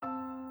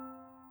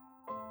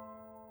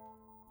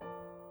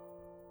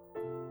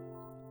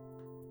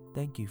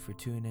Thank you for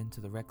tuning in to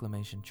the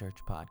Reclamation Church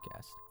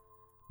podcast.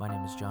 My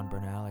name is John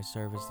Bernal. I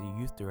serve as the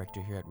youth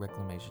director here at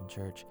Reclamation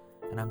Church,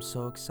 and I'm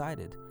so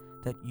excited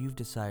that you've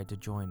decided to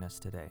join us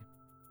today.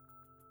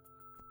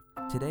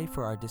 Today,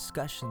 for our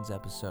discussions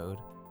episode,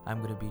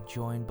 I'm going to be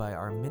joined by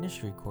our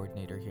ministry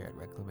coordinator here at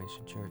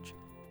Reclamation Church,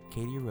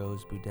 Katie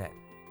Rose Boudet.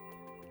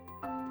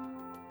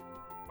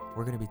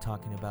 We're going to be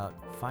talking about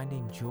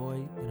finding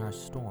joy in our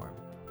storm,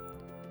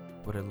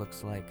 what it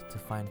looks like to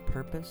find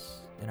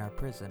purpose in our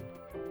prison,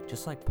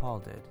 just like Paul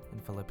did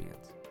in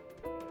Philippians.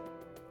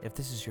 If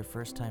this is your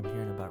first time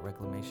hearing about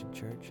Reclamation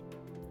Church,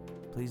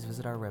 please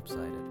visit our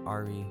website at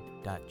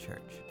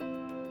re.church.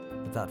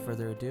 Without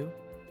further ado,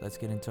 let's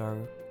get into our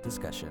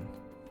discussion.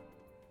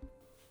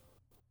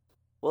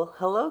 Well,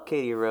 hello,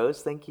 Katie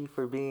Rose. Thank you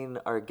for being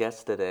our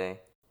guest today.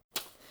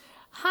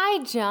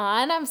 Hi,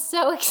 John. I'm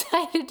so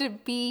excited to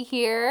be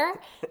here.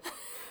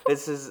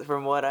 This is,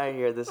 from what I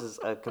hear, this is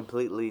a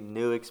completely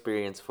new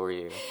experience for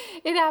you.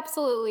 It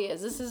absolutely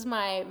is. This is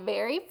my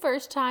very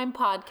first time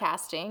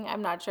podcasting.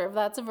 I'm not sure if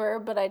that's a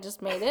verb, but I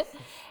just made it.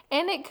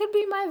 And it could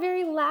be my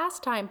very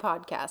last time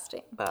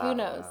podcasting. Who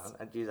knows?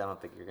 No. Geez, I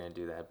don't think you're going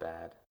to do that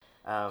bad.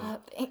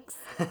 Thanks.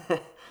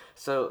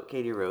 So,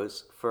 Katie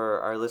Rose, for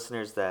our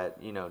listeners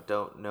that,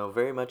 don't know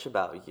very much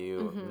about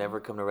you, never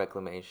come to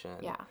Reclamation.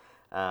 Yeah.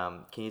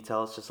 Can you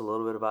tell us just a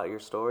little bit about your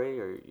story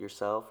or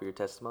yourself or your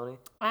testimony?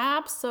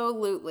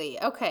 Absolutely.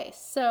 Okay,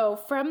 so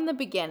from the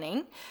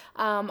beginning,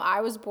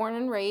 I was born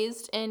and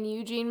raised in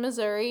Eugene,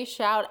 Missouri.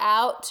 Shout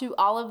out to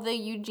all of the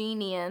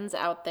Eugenians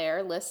out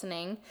there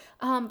listening.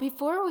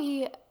 Before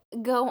we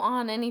go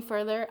on any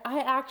further, I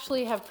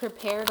actually have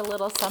prepared a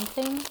little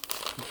something.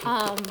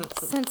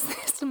 Since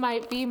this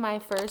might be my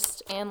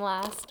first and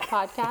last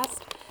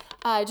podcast,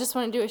 I just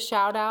want to do a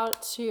shout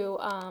out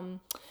to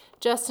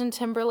Justin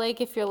Timberlake.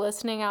 If you're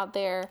listening out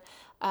there,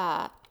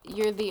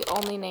 you're the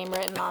only name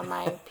written on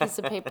my piece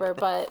of paper,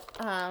 but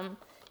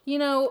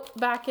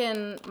back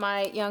in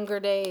my younger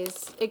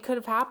days, it could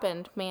have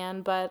happened,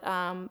 man, but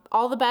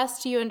all the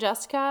best to you and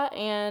Jessica,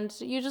 and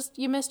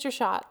you missed your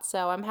shot,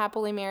 so I'm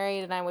happily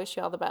married, and I wish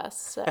you all the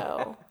best.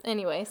 So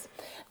anyways,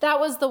 that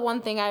was the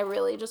one thing I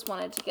really just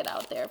wanted to get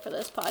out there for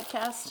this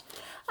podcast.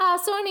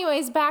 So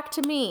anyways, back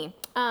to me.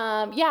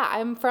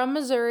 I'm from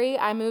Missouri.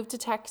 I moved to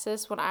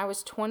Texas when I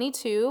was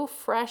 22,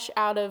 fresh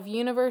out of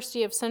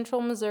University of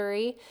Central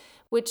Missouri,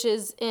 which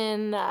is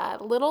in a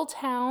little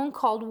town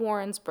called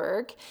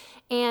Warrensburg.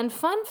 And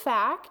fun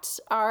fact,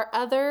 our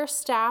other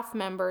staff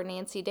member,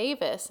 Nancy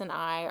Davis, and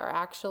I are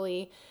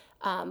actually,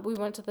 we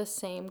went to the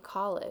same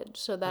college.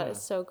 So that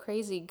is so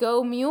crazy.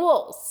 Go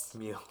Mules!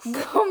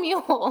 Go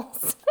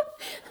Mules!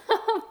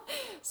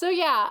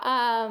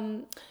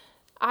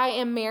 I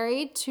am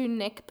married to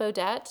Nick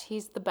Baudet.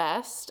 He's the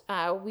best.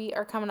 We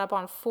are coming up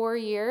on 4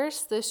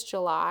 years this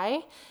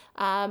July.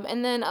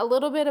 And then a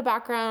little bit of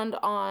background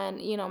on,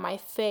 my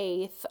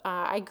faith.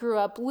 I grew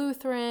up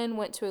Lutheran,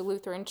 went to a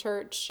Lutheran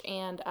church,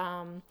 and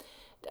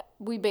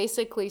we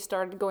basically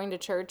started going to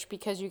church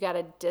because you got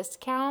a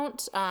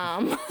discount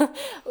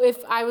if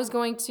I was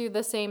going to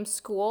the same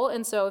school.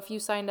 And so if you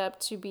signed up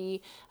to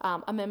be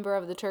a member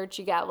of the church,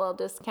 you got a little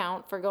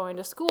discount for going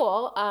to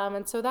school.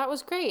 And so that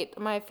was great.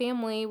 My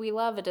family, we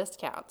love a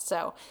discount.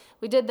 So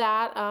we did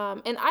that.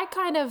 And I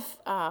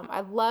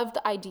I loved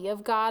the idea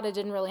of God. I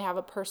didn't really have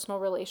a personal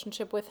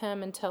relationship with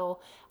him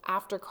until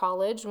after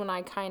college when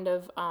I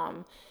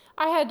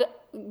I had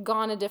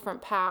gone a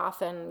different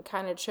path and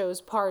kind of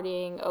chose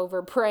partying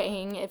over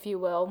praying, if you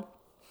will.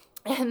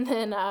 And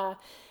then I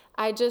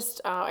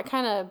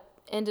kind of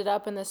ended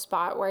up in this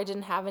spot where I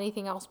didn't have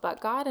anything else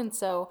but God. And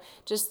so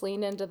just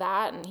leaned into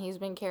that, and he's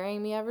been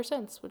carrying me ever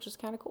since, which is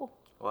kind of cool.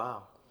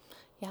 Wow.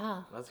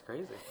 Yeah. That's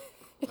crazy.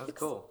 That's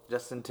cool.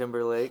 Justin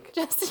Timberlake.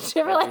 If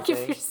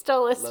you're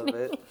still listening.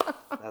 Love it.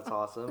 That's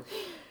awesome.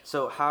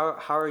 So how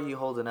are you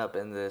holding up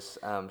in this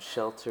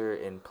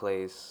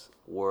shelter-in-place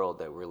world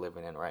that we're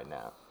living in right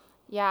now?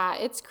 Yeah,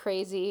 it's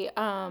crazy.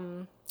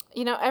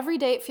 Every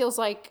day it feels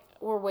like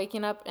we're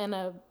waking up in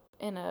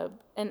an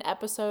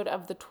episode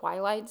of The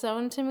Twilight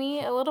Zone to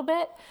me a little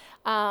bit.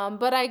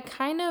 But I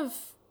kind of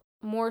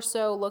more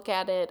so look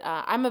at it.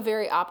 I'm a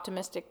very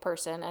optimistic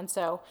person, and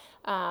so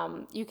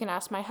you can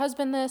ask my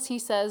husband this. He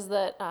says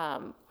that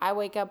I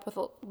wake up with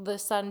the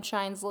sun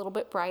shines a little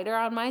bit brighter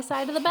on my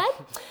side of the bed.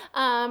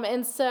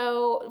 And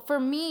so for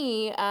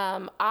me,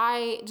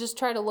 I just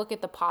try to look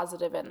at the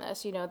positive in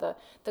this.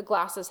 The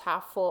glass is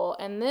half full,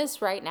 and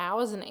this right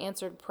now is an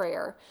answered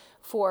prayer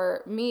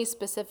for me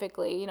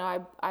specifically.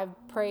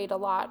 I've prayed a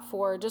lot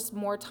for just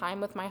more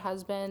time with my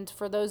husband.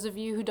 For those of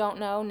you who don't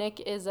know, Nick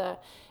is a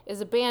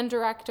band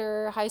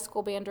director, high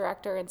school band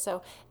director, and so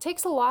it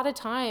takes a lot of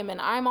time,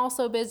 and I'm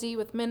also busy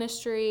with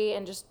ministry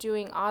and just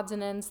doing odds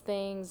and ends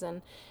things,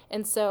 and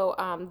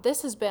so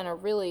this has been a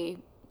really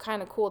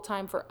kind of cool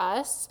time for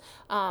us.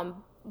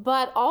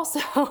 But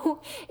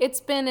also, it's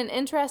been an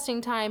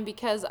interesting time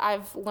because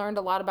I've learned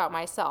a lot about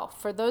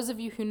myself. For those of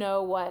you who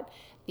know what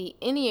the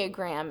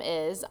Enneagram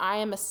is. I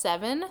am a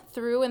 7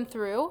 through and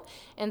through.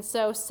 And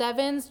so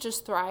 7s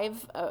just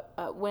thrive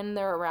when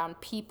they're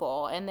around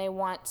people, and they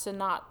want to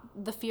not,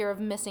 the fear of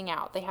missing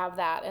out. They have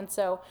that. And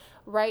so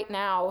right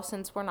now,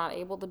 since we're not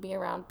able to be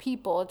around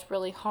people, it's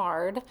really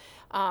hard.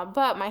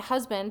 But my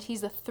husband,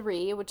 he's a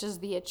 3, which is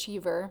the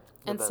achiever.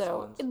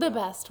 The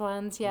best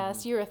ones,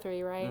 yes. You're a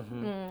 3, right?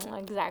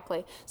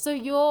 Exactly. So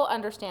you'll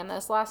understand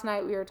this. Last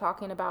night we were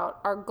talking about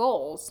our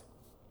goals.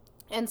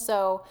 And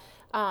so,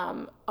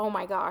 oh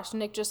my gosh,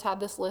 Nick just had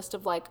this list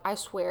of I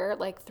swear,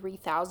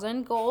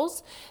 3,000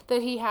 goals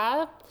that he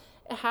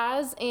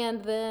has.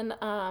 And then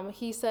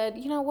he said,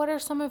 what are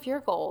some of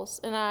your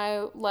goals? And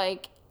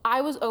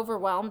I was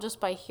overwhelmed just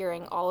by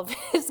hearing all of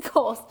his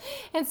goals.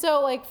 And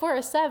so for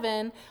a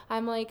 7,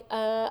 I'm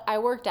I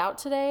worked out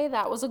today.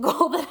 That was a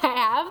goal that I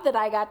have that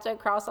I got to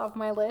cross off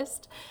my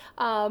list.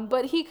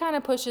 But he kind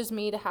of pushes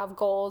me to have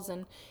goals.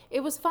 And it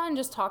was fun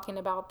just talking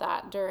about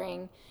that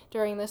during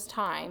this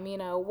time.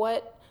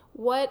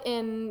 What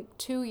in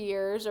 2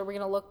 years are we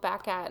going to look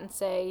back at and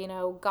say,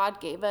 God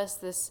gave us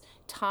this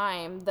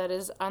time that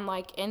is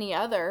unlike any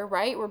other,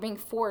 right? We're being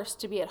forced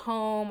to be at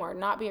home or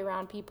not be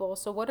around people.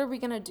 So what are we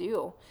going to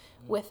do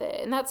with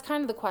it? And that's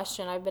kind of the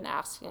question I've been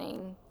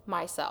asking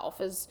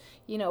myself is,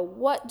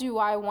 what do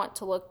I want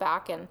to look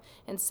back and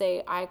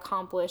say I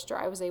accomplished or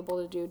I was able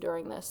to do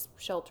during this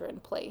shelter in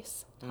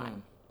place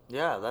time?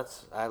 Yeah,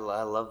 I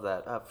love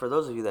that. For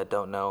those of you that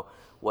don't know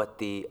what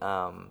the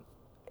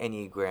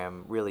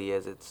Enneagram really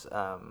is, it's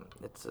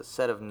a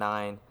set of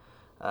 9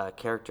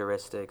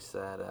 characteristics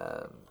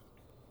that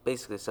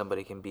basically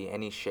somebody can be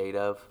any shade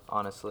of,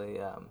 honestly.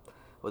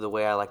 Well, the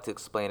way I like to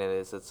explain it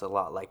is it's a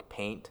lot like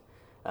paint.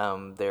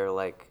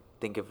 They're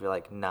think of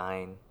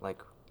 9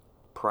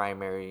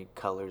 primary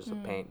colors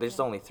of paint. There's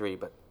only 3,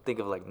 but think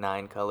of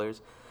 9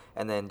 colors,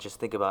 and then just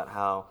think about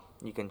how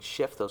you can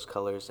shift those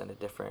colors into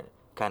different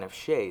kind of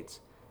shades.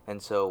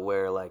 And so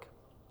where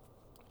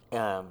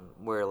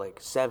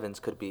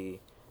 7s could be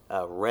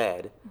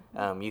red,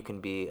 you can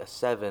be a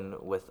 7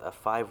 with a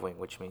 5 wing,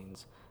 which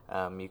means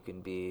you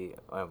can be,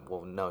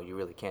 no, you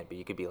really can't be.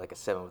 You could be a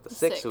 7 with a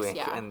 6 wing.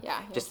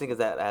 Just think of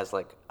that as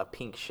a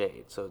pink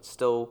shade. So it's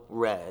still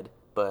red,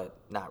 but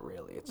not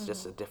really. It's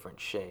just a different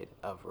shade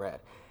of red.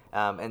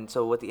 And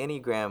so what the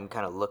Enneagram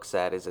kind of looks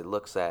at is it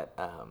looks at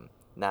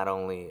not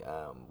only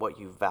what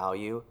you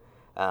value,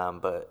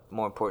 but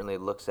more importantly,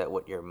 it looks at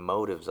what your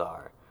motives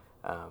are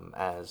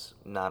as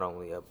not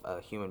only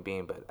a human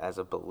being, but as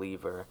a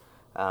believer.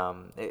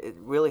 It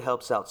really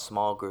helps out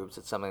small groups.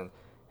 It's something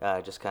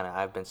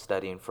I've been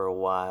studying for a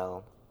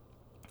while.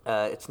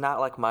 It's not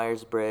like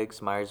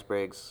Myers-Briggs.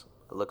 Myers-Briggs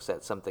looks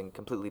at something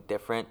completely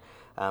different,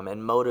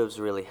 and motives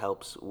really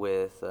helps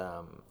with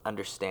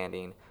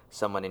understanding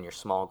someone in your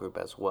small group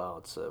as well.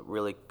 It's a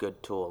really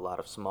good tool. A lot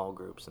of small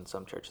groups and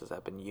some churches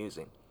have been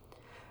using.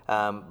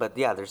 But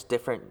yeah, there's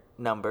different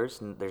numbers.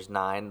 There's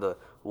 9. The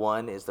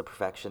 1 is the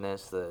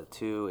perfectionist. The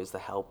 2 is the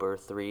helper.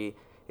 3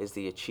 is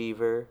the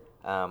achiever.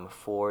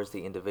 4 is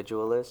the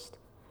individualist.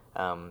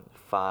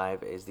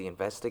 5 is the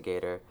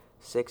investigator.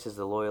 6 is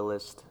the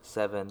loyalist.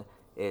 7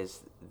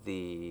 is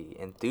the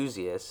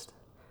enthusiast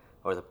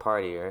or the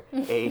partier.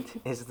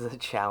 8 is the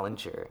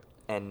challenger.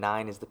 And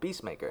 9 is the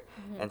peacemaker.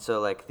 And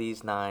so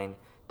these 9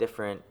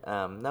 different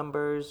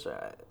numbers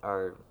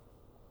are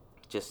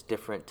just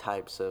different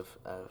types of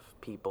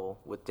people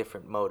with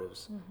different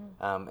motives.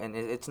 And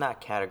it's not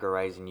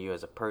categorizing you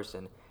as a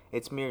person.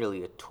 It's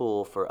merely a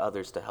tool for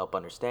others to help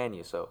understand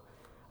you. So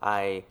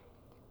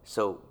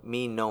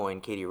me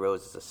knowing Katie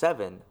Rose is a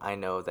 7, I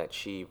know that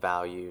she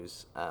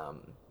values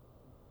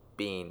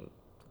being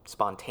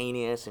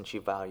spontaneous, and she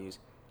values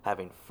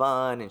having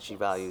fun, and she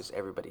values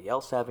everybody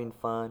else having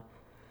fun.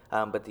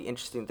 But the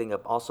interesting thing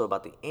also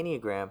about the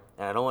Enneagram,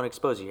 and I don't want to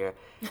expose you here,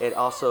 it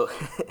also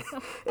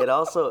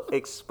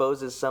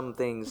exposes some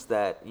things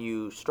that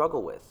you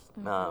struggle with.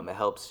 It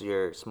helps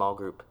your small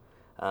group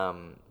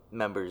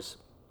members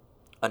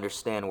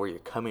understand where you're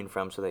coming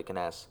from so they can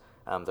ask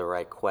the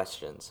right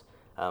questions.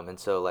 And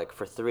so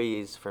for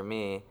 3s, for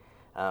me,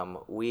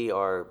 we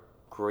are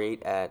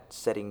great at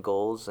setting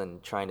goals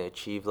and trying to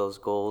achieve those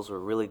goals. We're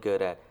really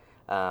good at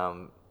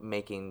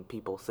making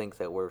people think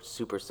that we're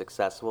super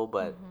successful,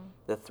 but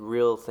the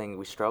real thing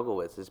we struggle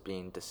with is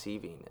being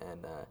deceiving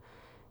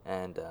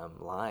and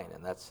lying,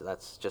 and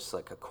that's just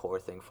a core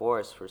thing for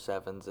us. For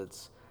 7s,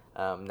 it's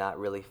not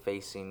really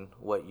facing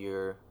what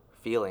you're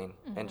feeling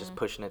and just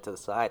pushing it to the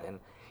side. And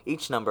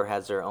each number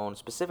has their own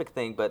specific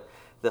thing, but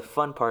the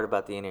fun part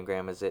about the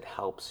Enneagram is it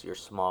helps your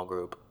small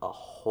group a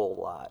whole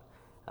lot.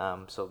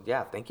 So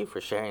yeah, thank you for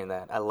sharing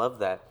that. I love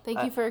that.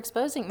 Thank you for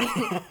exposing me.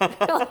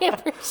 Really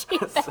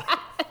appreciate that.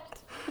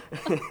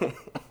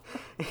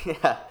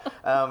 Yeah,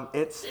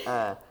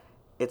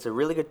 it's a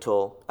really good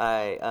tool.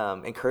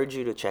 I encourage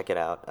you to check it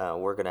out.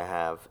 We're gonna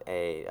have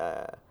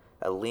a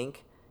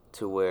link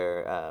to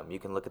where you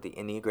can look at the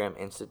Enneagram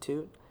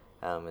Institute.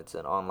 It's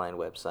an online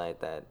website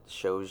that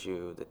shows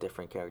you the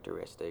different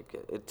characteristic.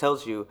 It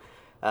tells you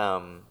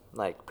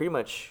pretty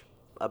much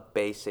a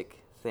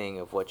basic thing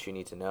of what you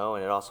need to know,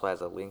 and it also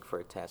has a link for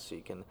a test so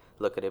you can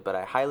look at it. But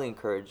I highly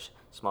encourage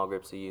small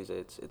groups to use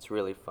it. It's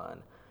really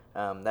fun.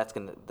 That's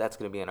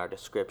gonna be in our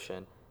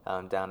description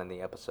down in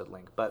the episode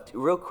link. But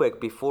real quick,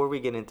 before we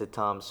get into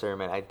Tom's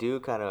sermon, I do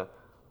kind of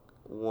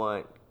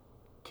want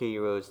Katie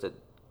Rose to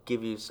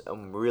give you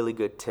some really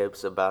good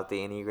tips about the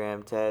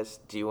Enneagram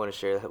test. Do you want to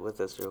share that with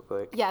us real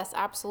quick? Yes,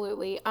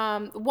 absolutely.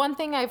 One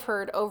thing I've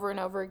heard over and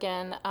over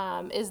again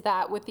is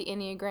that with the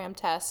Enneagram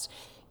test,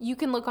 you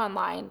can look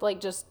online, like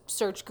just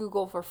search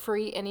Google for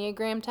free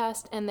Enneagram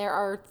test, and there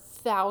are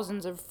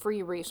thousands of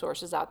free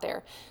resources out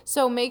there.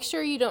 So make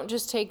sure you don't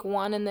just take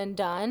one and then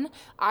done.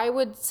 I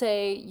would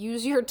say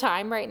use your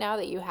time right now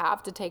that you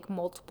have to take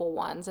multiple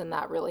ones, and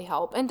that really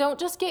help. And don't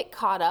just get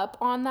caught up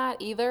on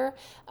that either.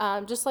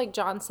 Just like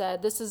John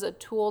said, this is a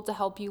tool to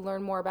help you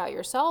learn more about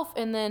yourself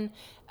and then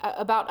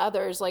about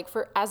others. Like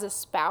as a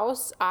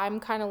spouse,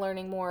 I'm kind of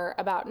learning more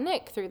about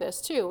Nick through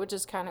this too, which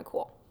is kind of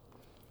cool.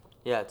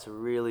 Yeah, it's a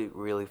really,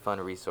 really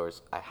fun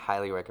resource. I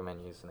highly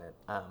recommend using it.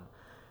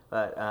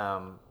 But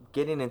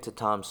getting into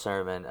Tom's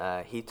sermon,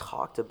 he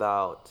talked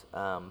about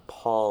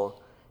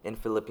Paul in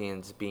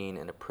Philippians being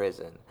in a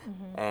prison.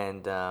 Mm-hmm.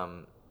 And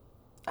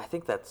I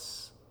think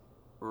that's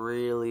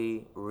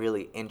really,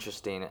 really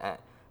interesting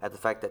at the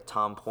fact that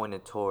Tom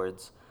pointed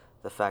towards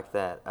the fact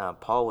that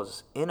Paul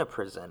was in a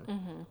prison,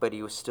 mm-hmm. but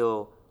he was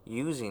still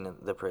using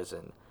the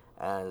prison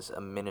as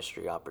a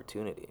ministry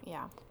opportunity.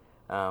 Yeah.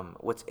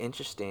 What's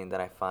interesting that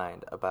I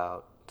find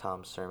about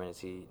Tom's sermon is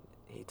he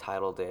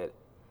titled it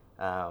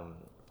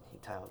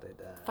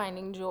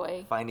Finding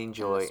Joy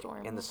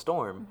in the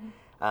Storm.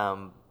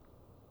 Mm-hmm.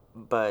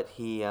 But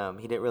he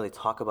didn't really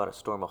talk about a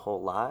storm a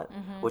whole lot,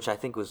 mm-hmm. which I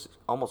think was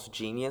almost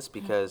genius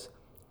because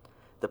mm-hmm.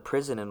 the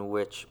prison in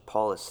which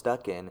Paul is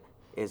stuck in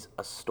is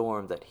a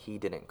storm that he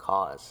didn't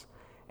cause.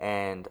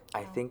 And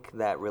I think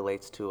that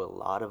relates to a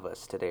lot of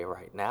us today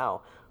right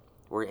now.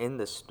 We're in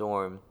this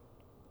storm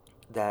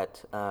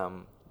that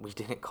we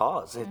didn't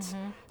cause. It's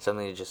mm-hmm.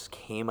 something that just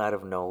came out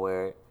of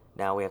nowhere.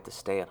 Now we have to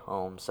stay at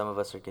home. Some of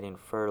us are getting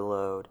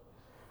furloughed.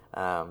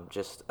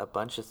 Just a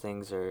bunch of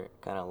things are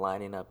kind of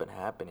lining up and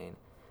happening.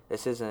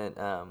 This isn't,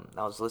 I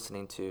was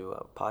listening to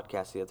a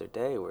podcast the other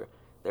day where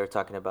they were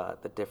talking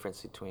about the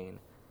difference between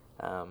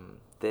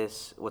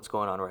what's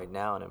going on right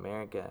now in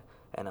America,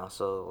 and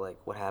also like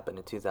what happened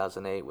in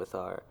 2008 with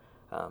our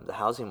the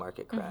housing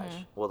market crash.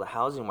 Mm-hmm. Well, the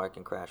housing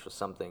market crash was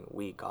something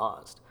we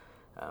caused.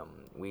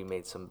 We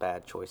made some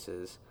bad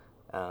choices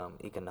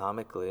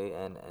economically,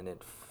 and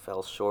it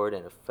fell short,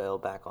 and it fell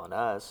back on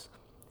us,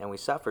 and we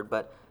suffered.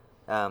 But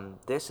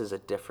this is a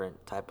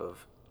different type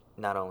of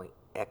not only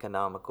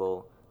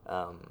economical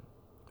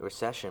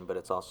recession, but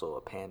it's also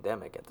a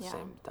pandemic at the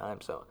same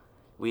time. So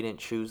we didn't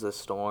choose the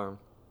storm.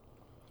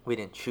 We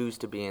didn't choose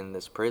to be in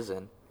this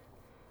prison,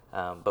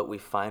 but we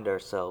find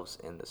ourselves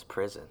in this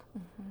prison.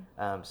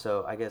 Mm-hmm.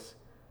 So I guess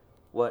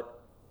what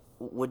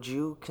would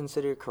you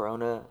consider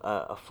Corona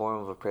a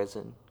form of a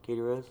prison,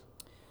 Katie Rose?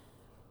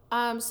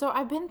 So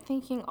I've been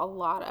thinking a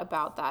lot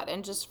about that,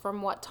 and just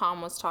from what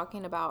Tom was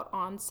talking about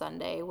on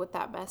Sunday with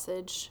that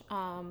message.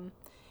 And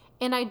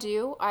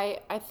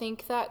I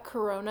think that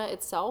Corona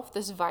itself,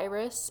 this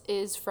virus,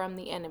 is from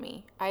the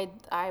enemy. I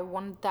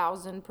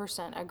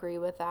 1000% agree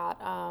with that.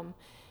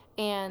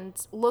 And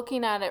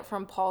looking at it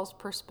from Paul's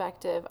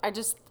perspective,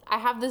 I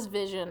have this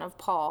vision of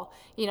Paul.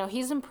 You know,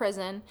 he's in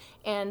prison,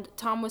 and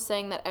Tom was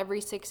saying that every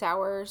 6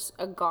 hours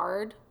a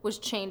guard was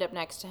chained up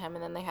next to him,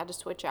 and then they had to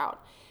switch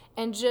out.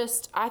 And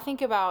I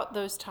think about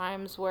those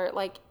times where,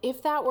 like,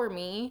 if that were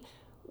me,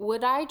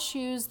 would I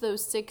choose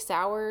those 6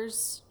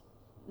 hours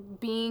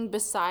being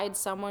beside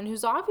someone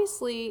who's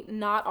obviously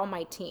not on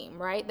my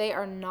team, right? They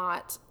are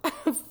not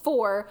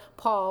for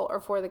Paul or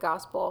for the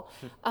gospel.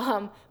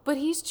 But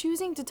he's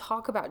choosing to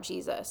talk about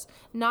Jesus.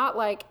 Not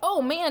like,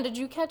 oh man, did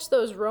you catch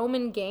those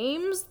Roman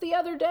games the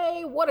other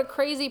day? What a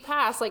crazy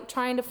pass, like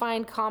trying to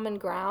find common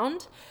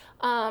ground.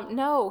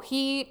 No,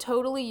 he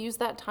totally used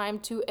that time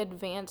to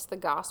advance the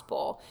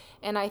gospel.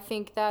 And I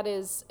think that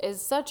is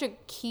such a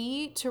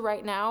key to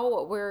right now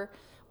what we're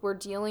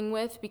dealing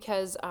with,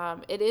 because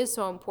it is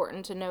so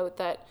important to note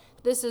that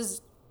this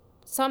is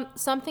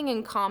something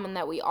in common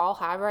that we all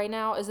have right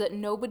now, is that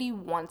nobody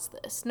wants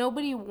this.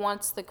 Nobody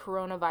wants the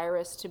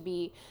coronavirus to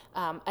be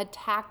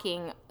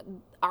attacking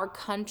our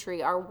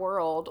country, our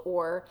world,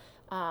 or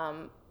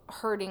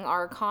hurting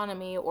our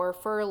economy, or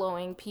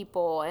furloughing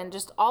people, and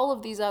just all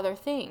of these other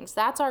things.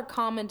 That's our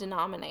common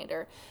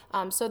denominator.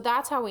 So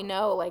that's how we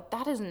know, like,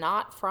 that is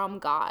not from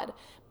God.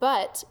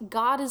 But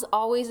God is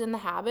always in the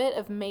habit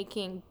of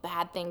making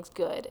bad things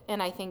good.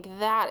 And I think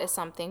that is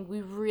something we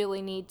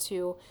really need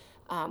to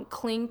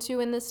cling to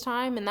in this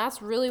time. And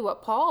that's really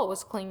what Paul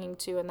was clinging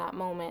to in that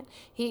moment.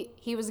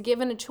 He was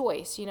given a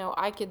choice. You know,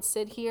 I could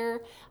sit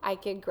here, I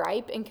could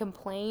gripe and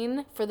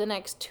complain for the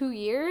next 2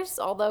 years,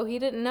 although he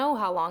didn't know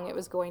how long it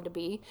was going to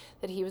be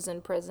that he was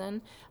in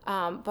prison.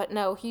 But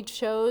no, he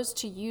chose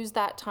to use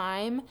that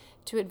time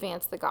to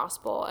advance the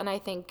gospel. And I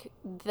think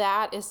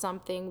that is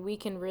something we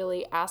can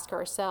really ask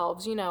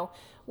ourselves, you know,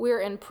 we're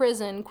in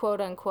prison,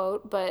 quote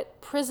unquote, but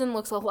prison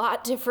looks a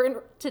lot different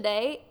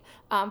today.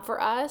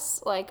 For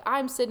us, like,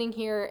 I'm sitting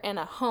here in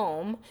a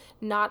home,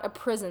 not a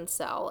prison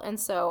cell. And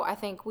so I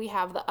think we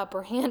have the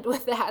upper hand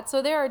with that.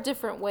 So there are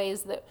different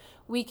ways that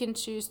we can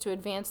choose to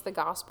advance the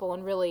gospel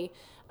and really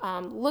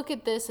look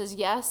at this as,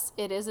 yes,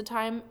 it is a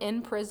time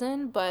in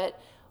prison, but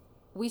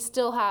we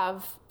still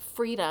have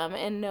freedom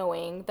in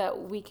knowing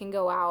that we can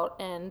go out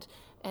and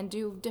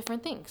do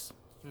different things.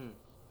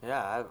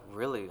 Yeah, I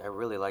really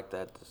like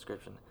that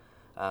description.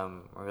 I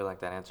really like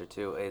that answer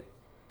too.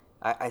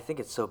 I think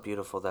it's so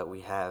beautiful that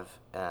we have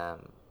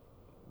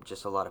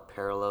just a lot of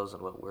parallels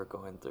in what we're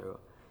going through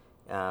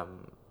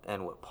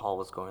and what Paul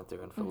was going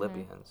through in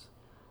Philippians.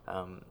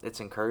 It's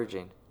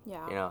encouraging.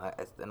 Yeah. You know,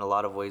 in a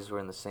lot of ways, we're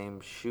in the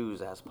same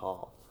shoes as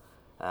Paul,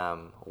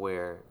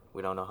 where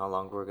we don't know how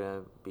long we're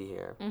going to be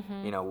here.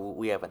 You know,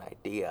 we have an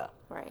idea,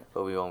 Right.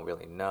 but we won't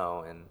really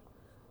know. And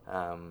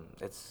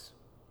it's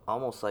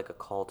almost like a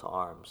call to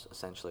arms,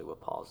 essentially,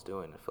 what Paul's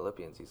doing in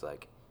Philippians. He's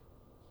like,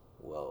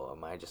 well,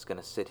 am I just going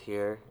to sit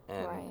here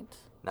and Right.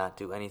 not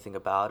do anything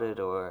about it,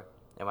 or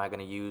am I going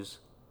to use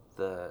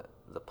the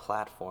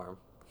platform,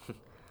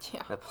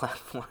 Yeah. the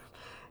platform,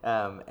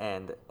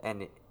 and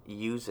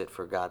use it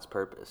for God's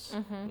purpose?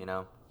 You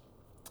know,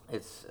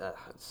 it's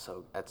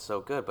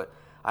so good. But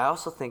I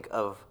also think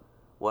of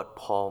what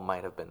Paul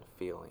might have been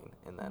feeling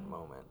in that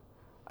moment.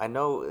 I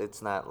know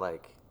it's not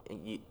like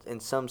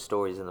in some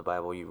stories in the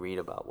Bible you read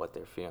about what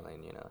they're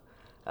feeling. You know,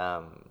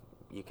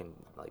 you can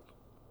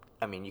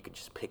you could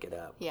just pick it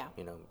up. Yeah.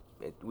 You know,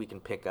 we can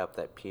pick up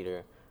that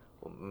Peter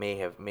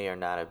may or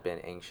not have been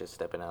anxious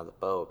stepping out of the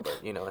boat, but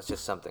you know, it's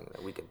just something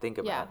that we can think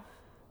about.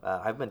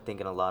 I've been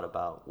thinking a lot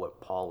about what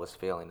Paul was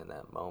feeling in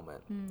that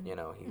moment. You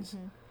know, he's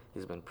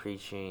been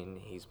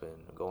preaching, he's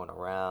been going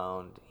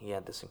around. He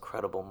had this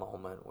incredible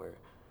moment where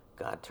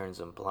God turns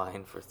him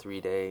blind for 3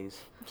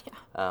 days.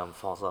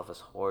 Falls off his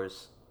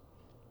horse.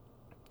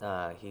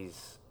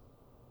 He's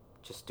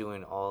just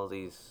doing all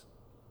these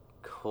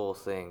cool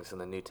things in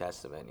the New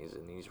Testament.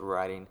 He's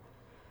writing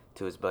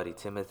to his buddy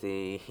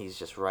Timothy. He's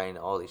just writing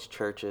all these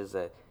churches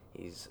that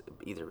he's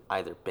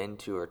either been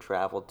to or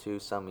traveled to.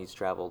 Some he's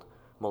traveled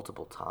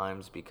multiple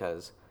times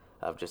because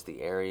of just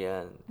the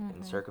area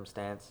and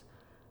circumstance.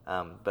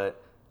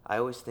 But I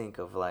always think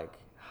of like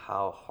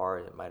how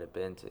hard it might have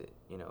been to,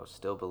 you know,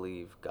 still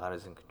believe God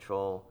is in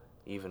control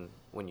even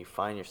when you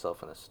find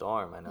yourself in a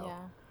storm. I know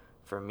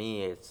for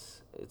me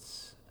it's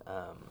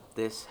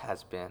this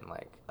has been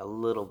like a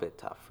little bit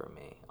tough for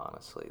me,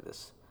 honestly,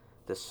 this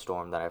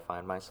storm that I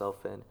find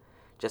myself in,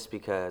 just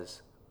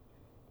because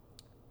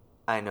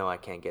I know I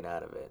can't get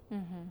out of it.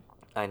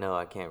 I know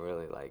I can't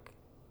really like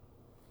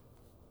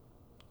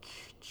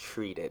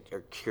treat it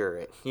or cure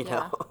it, you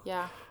know?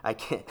 I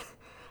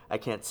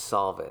can't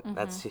solve it.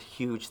 That's a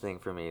huge thing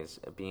for me, is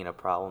being a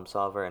problem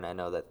solver, and I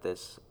know that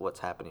what's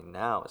happening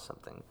now is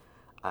something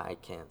I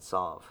can't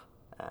solve.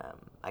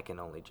 I can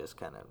only just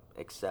kind of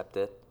accept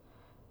it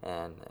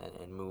and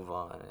move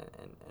on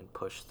and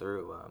push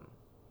through.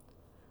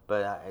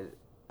 But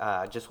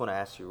I just want to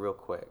ask you real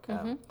quick,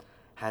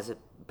 has it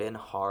been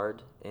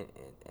hard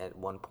at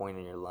one point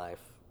in your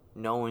life,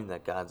 knowing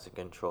that God's in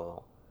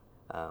control,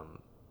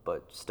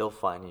 but still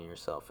finding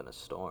yourself in a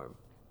storm?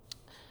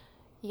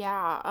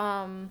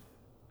 I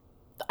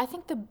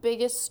think the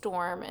biggest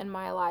storm in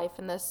my life,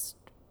 and this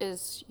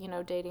is, you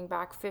know, dating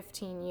back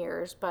 15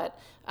 years, but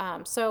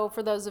so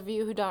for those of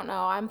you who don't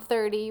know, I'm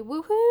 30,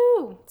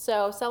 woohoo!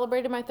 So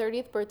celebrated my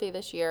 30th birthday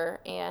this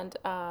year, and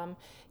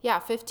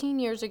 15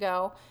 years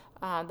ago,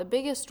 the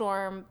biggest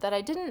storm that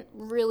I didn't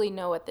really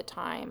know at the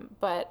time,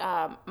 but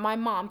my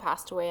mom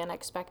passed away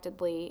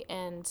unexpectedly,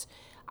 and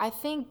I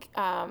think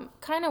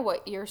kind of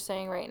what you're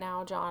saying right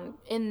now, John,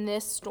 in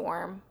this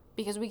storm,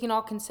 because we can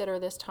all consider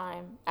this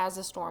time as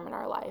a storm in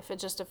our life. It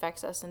just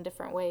affects us in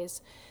different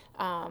ways.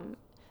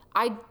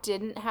 I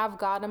didn't have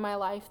God in my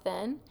life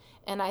then,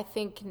 and I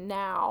think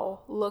now,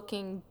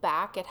 looking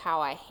back at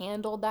how I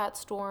handled that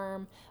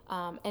storm,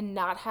 and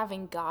not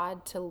having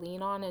God to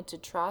lean on and to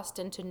trust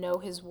and to know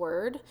His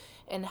Word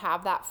and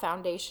have that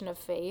foundation of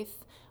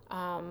faith,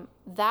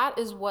 that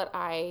is what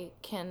I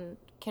can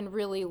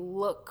really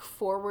look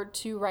forward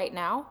to right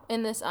now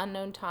in this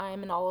unknown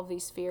time and all of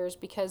these fears,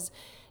 because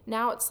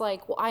now it's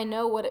like, well, I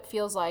know what it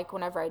feels like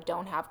whenever I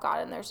don't have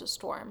God and there's a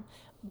storm.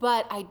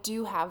 But I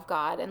do have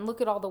God, and look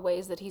at all the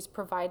ways that He's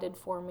provided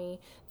for me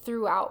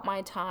throughout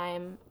my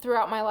time,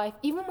 throughout my life.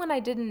 Even when I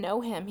didn't know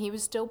Him, He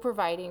was still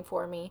providing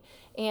for me.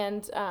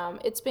 And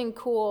it's been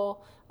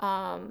cool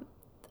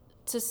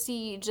to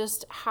see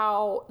just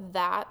how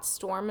that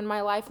storm in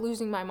my life,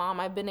 losing my mom,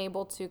 I've been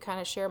able to kind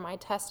of share my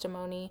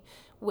testimony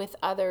with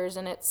others.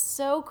 And it's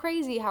so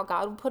crazy how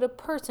God will put a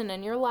person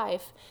in your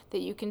life that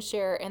you can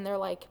share, and they're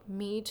like,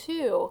 me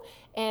too.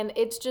 And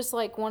it's just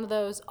like one of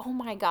those, oh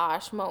my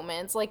gosh,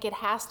 moments. Like, it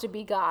has to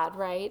be God,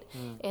 right?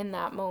 In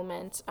that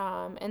moment.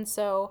 And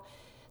so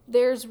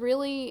there's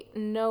really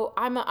no,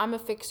 I'm a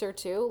fixer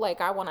too. Like,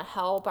 I want to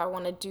help. I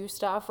want to do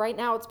stuff. Right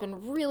now, it's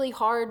been really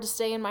hard to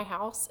stay in my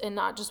house and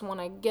not just want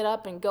to get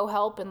up and go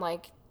help and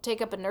like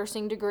take up a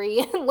nursing degree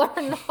and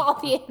learn all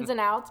the ins and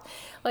outs.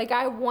 Like,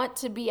 I want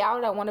to be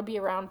out. I want to be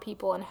around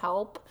people and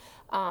help.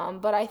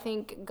 But I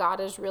think God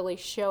is really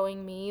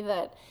showing me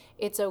that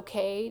it's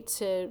okay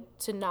to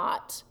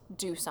not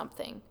do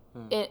something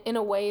in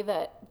a way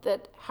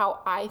that how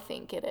I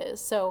think it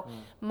is. So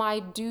my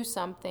do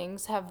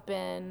somethings have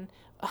been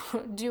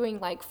doing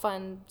like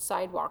fun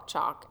sidewalk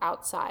chalk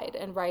outside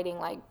and writing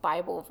like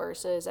Bible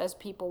verses as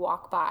people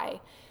walk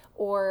by.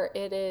 Or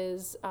it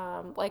is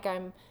like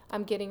I'm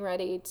getting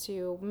ready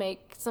to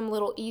make some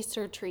little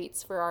Easter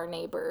treats for our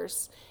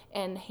neighbors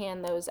and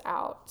hand those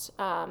out.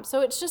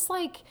 So it's just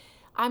like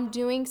I'm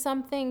doing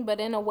something, but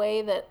in a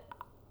way that,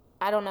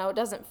 I don't know, it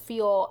doesn't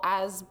feel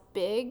as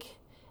big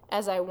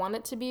as I want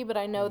it to be, but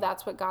I know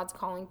that's what God's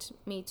calling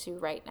me to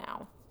right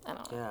now. I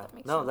don't know if that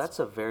makes sense. That's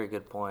a very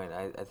good point.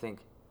 I think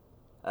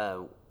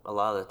a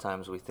lot of the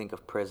times we think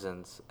of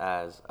prisons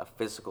as a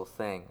physical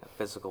thing, a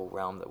physical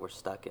realm that we're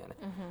stuck in.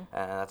 And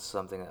that's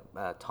something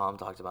that Tom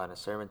talked about in a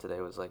sermon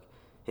today, was like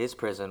his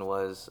prison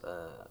was,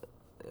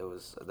 there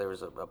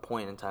was a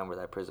point in time where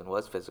that prison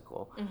was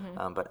physical,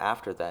 but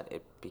after that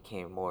it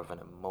became more of an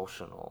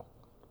emotional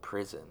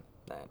prison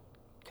that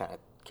kind of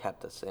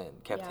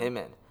kept him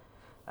in.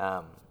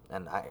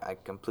 And I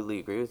completely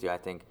agree with you. I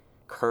think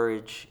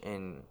courage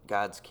in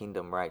God's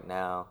kingdom right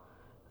now,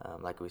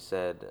 like we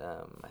said,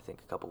 I think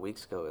a couple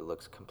weeks ago, it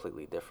looks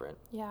completely different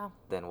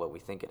than what we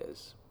think it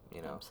is.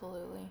 You know,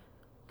 absolutely.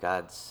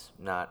 God's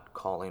not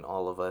calling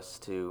all of us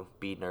to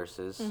be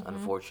nurses,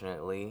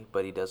 unfortunately,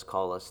 but He does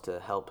call us to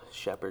help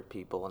shepherd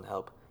people and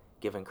help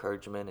give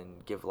encouragement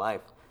and give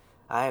life.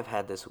 I have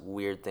had this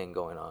weird thing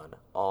going on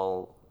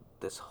all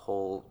this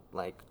whole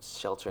like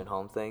shelter at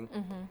home thing.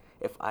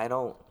 If I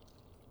don't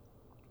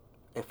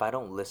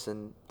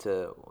listen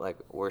to like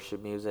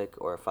worship music,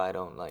 or if I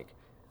don't like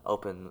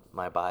open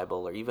my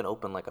Bible, or even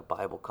open like a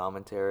Bible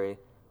commentary,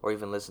 or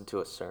even listen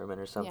to a sermon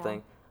or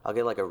something, I'll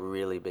get like a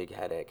really big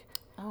headache.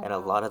 And a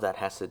lot of that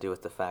has to do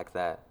with the fact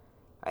that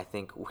I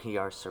think we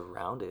are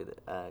surrounded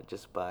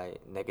just by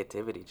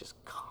negativity, just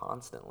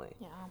constantly.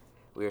 Yeah.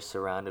 We are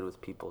surrounded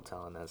with people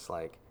telling us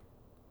like,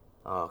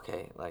 oh,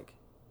 okay, like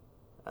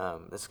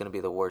this is going to be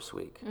the worst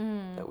week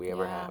that we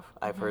ever have.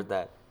 I've heard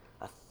that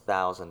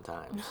 1,000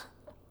 times.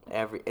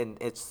 And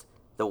it's,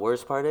 the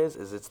worst part is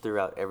it's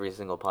throughout every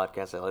single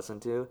podcast I listen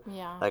to.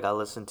 Yeah. Like I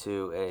listen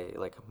to a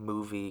like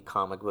movie,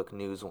 comic book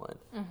news one,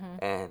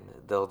 and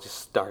they'll just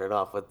start it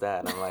off with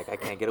that. And I'm like, I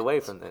can't get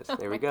away from this.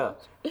 There we go.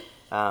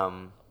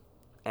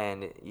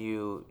 And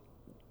you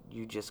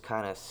just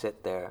kind of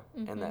sit there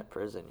in that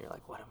prison. You're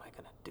like, what am I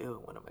gonna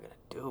do? What am I gonna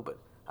do? But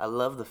I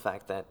love the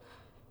fact that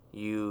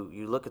you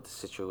look at the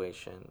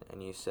situation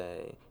and you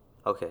say,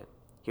 okay,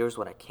 here's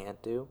what I can't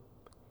do.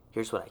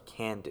 Here's what I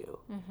can do.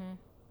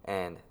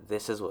 And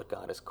this is what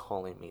God is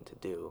calling me to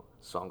do,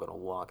 so I'm going to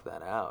walk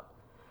that out.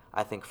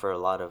 I think for a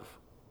lot of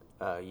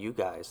you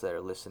guys that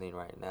are listening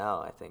right now,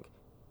 I think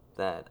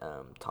that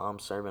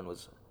Tom's sermon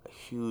was a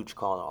huge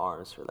call to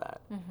arms for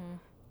that.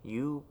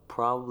 You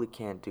probably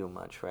can't do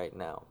much right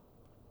now.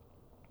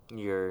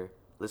 You're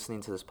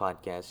listening to this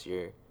podcast,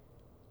 you're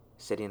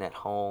sitting at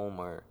home,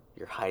 or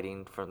you're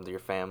hiding from your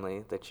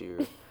family that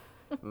you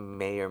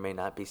may or may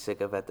not be sick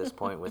of at this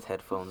point, with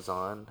headphones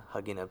on,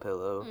 hugging a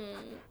pillow,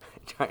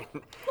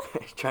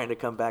 trying to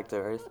come back to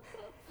earth.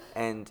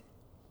 And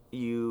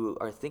you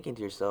are thinking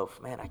to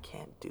yourself, man, I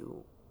can't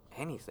do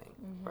anything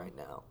right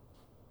now.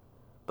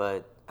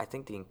 But I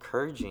think the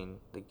encouraging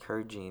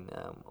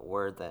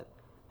word that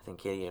I think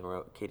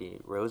Katie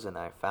Rose and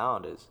I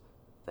found is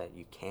that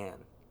you can.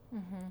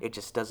 It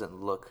just doesn't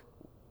look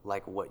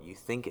like what you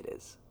think it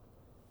is.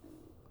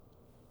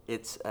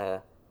 It's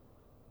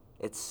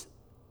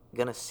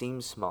gonna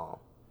seem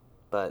small,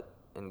 but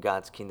in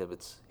God's kingdom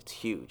it's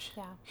huge.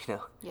 Yeah. You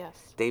know?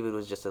 Yes. David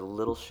was just a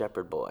little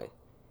shepherd boy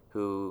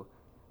who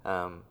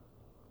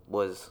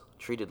was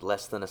treated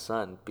less than a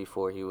son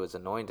before he was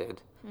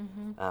anointed.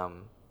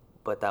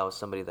 But that was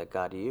somebody that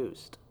God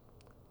used.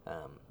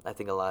 I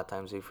think a lot of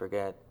times we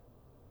forget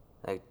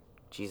that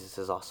Jesus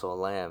is also a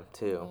lamb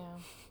too. Yeah.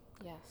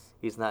 Yes.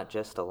 He's not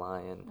just a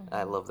lion.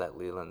 I love that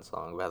Leland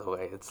song, by the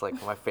way. It's like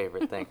my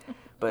favorite thing.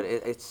 But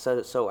it's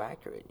so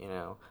accurate, you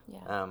know.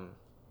 Yeah.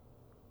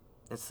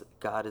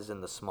 God is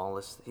in the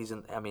smallest. He's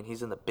in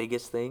the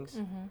biggest things,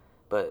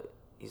 but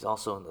He's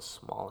also in the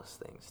smallest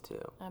things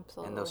too.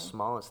 Absolutely. And those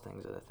smallest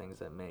things are the things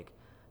that make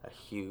a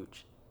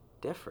huge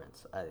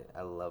difference.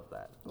 I love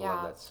that. I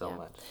love that so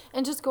much.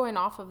 And just going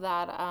off of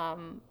that,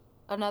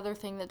 another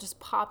thing that just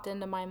popped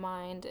into my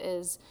mind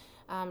is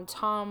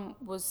Tom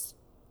was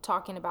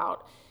talking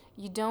about,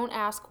 you don't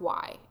ask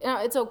why.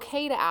 It's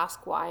okay to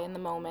ask why in the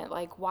moment.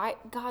 Like, why,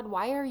 God,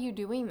 why are you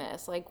doing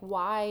this? Like,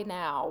 why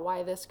now?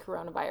 Why this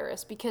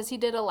coronavirus? Because He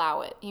did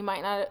allow it. He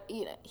might not,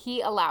 He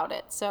allowed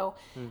it. So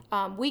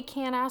we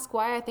can ask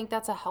why. I think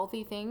that's a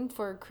healthy thing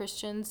for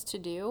Christians to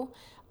do.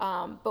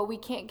 But we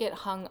can't get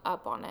hung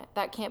up on it.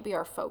 That can't be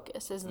our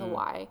focus, is the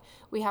why.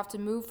 We have to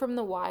move from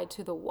the why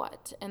to the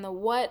what. And the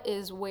what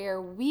is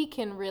where we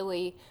can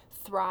really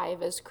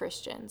thrive as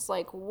Christians.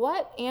 Like,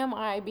 what am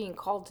I being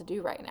called to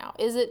do right now?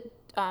 Is it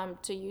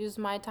to use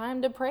my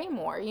time to pray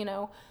more.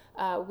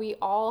 We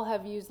all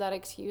have used that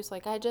excuse,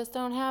 like, I just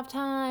don't have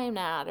time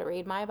now to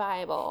read my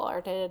Bible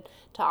or to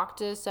talk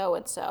to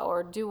so-and-so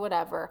or do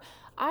whatever.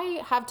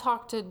 I have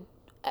talked to,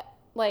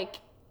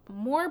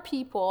 more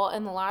people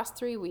in the last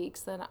 3 weeks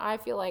than I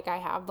feel like I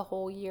have the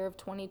whole year of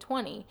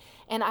 2020.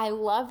 And I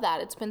love that.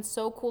 It's been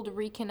so cool to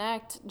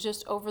reconnect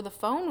just over the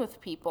phone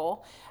with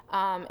people.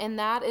 And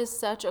that is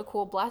such a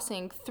cool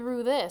blessing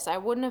through this. I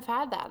wouldn't have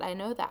had that. I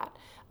know that.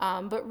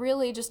 But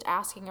really just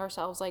asking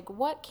ourselves, like,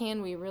 what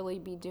can we really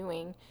be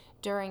doing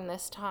during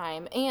this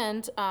time?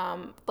 And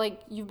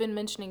you've been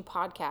mentioning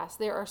podcasts.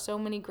 There are so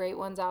many great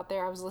ones out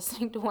there. I was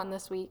listening to one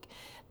this week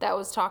that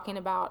was talking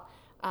about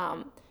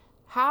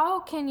how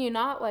can you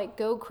not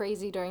go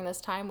crazy during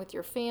this time with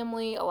your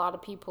family? A lot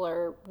of people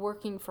are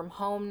working from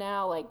home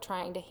now,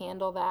 trying to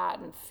handle that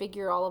and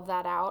figure all of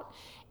that out.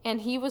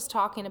 And he was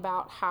talking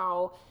about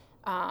how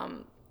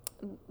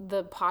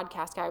the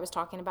podcast guy was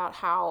talking about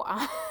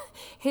how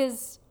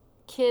his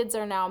kids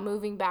are now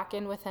moving back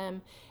in with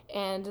him,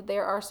 and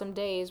there are some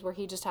days where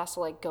he just has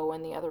to go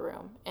in the other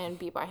room and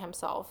be by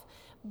himself.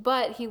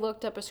 But he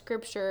looked up a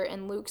scripture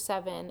in Luke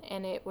 7,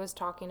 and it was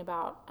talking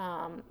about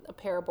a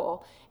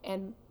parable.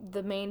 And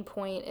the main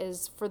point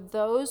is, for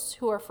those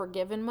who are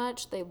forgiven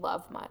much, they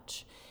love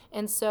much.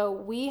 And so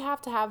we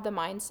have to have the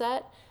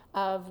mindset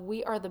of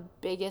we are the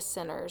biggest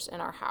sinners in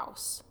our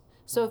house.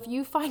 So if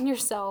you find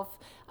yourself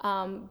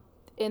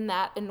in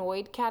that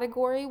annoyed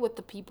category with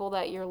the people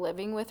that you're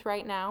living with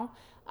right now,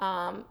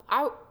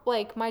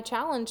 my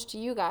challenge to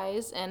you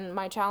guys and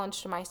my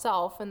challenge to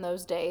myself in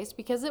those days,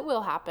 because it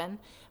will happen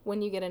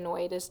when you get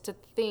annoyed, is to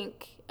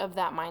think of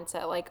that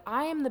mindset.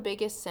 I am the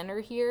biggest sinner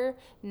here,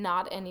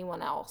 not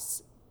anyone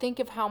else. Think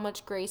of how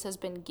much grace has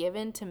been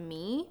given to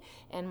me,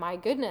 and my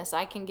goodness,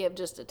 I can give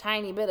just a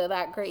tiny bit of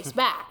that grace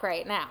back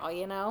right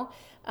now,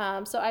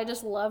 So I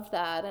just love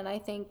that. And I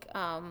think,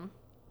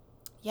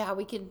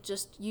 we could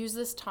just use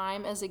this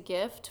time as a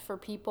gift for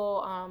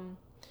people.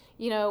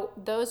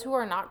 Those who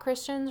are not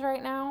Christians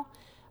right now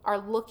are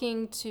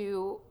looking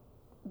to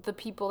the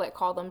people that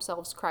call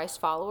themselves Christ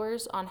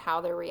followers on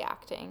how they're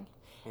reacting.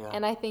 Yeah.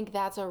 And I think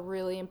that's a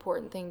really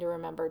important thing to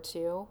remember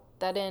too,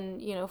 that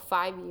in,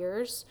 5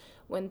 years,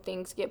 when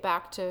things get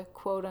back to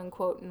quote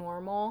unquote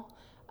normal,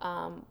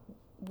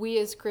 we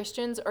as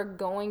Christians are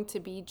going to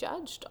be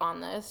judged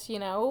on this,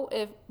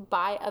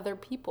 by other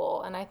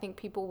people. And I think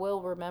people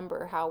will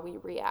remember how we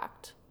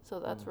react. So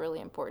that's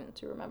really important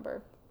to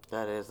remember.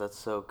 That's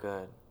so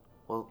good.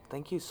 Well,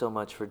 thank you so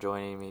much for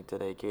joining me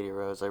today, Katie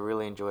Rose. I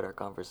really enjoyed our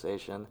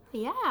conversation.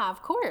 Yeah,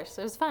 of course.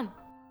 It was fun.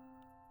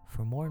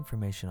 For more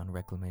information on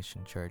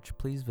Reclamation Church,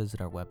 please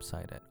visit our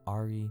website at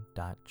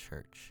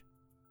re.church.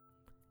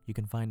 You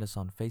can find us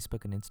on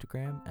Facebook and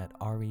Instagram at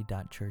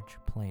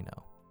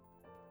re.churchplano.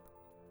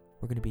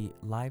 We're going to be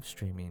live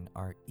streaming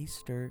our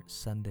Easter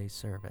Sunday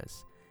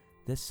service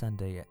this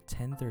Sunday at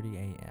 10:30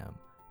 a.m.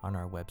 on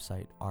our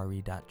website,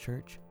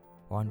 re.church,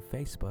 or on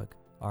Facebook,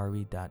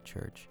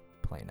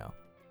 re.churchplano.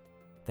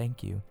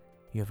 Thank you.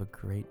 You have a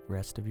great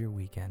rest of your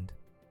weekend,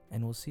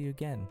 and we'll see you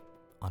again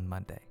on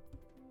Monday.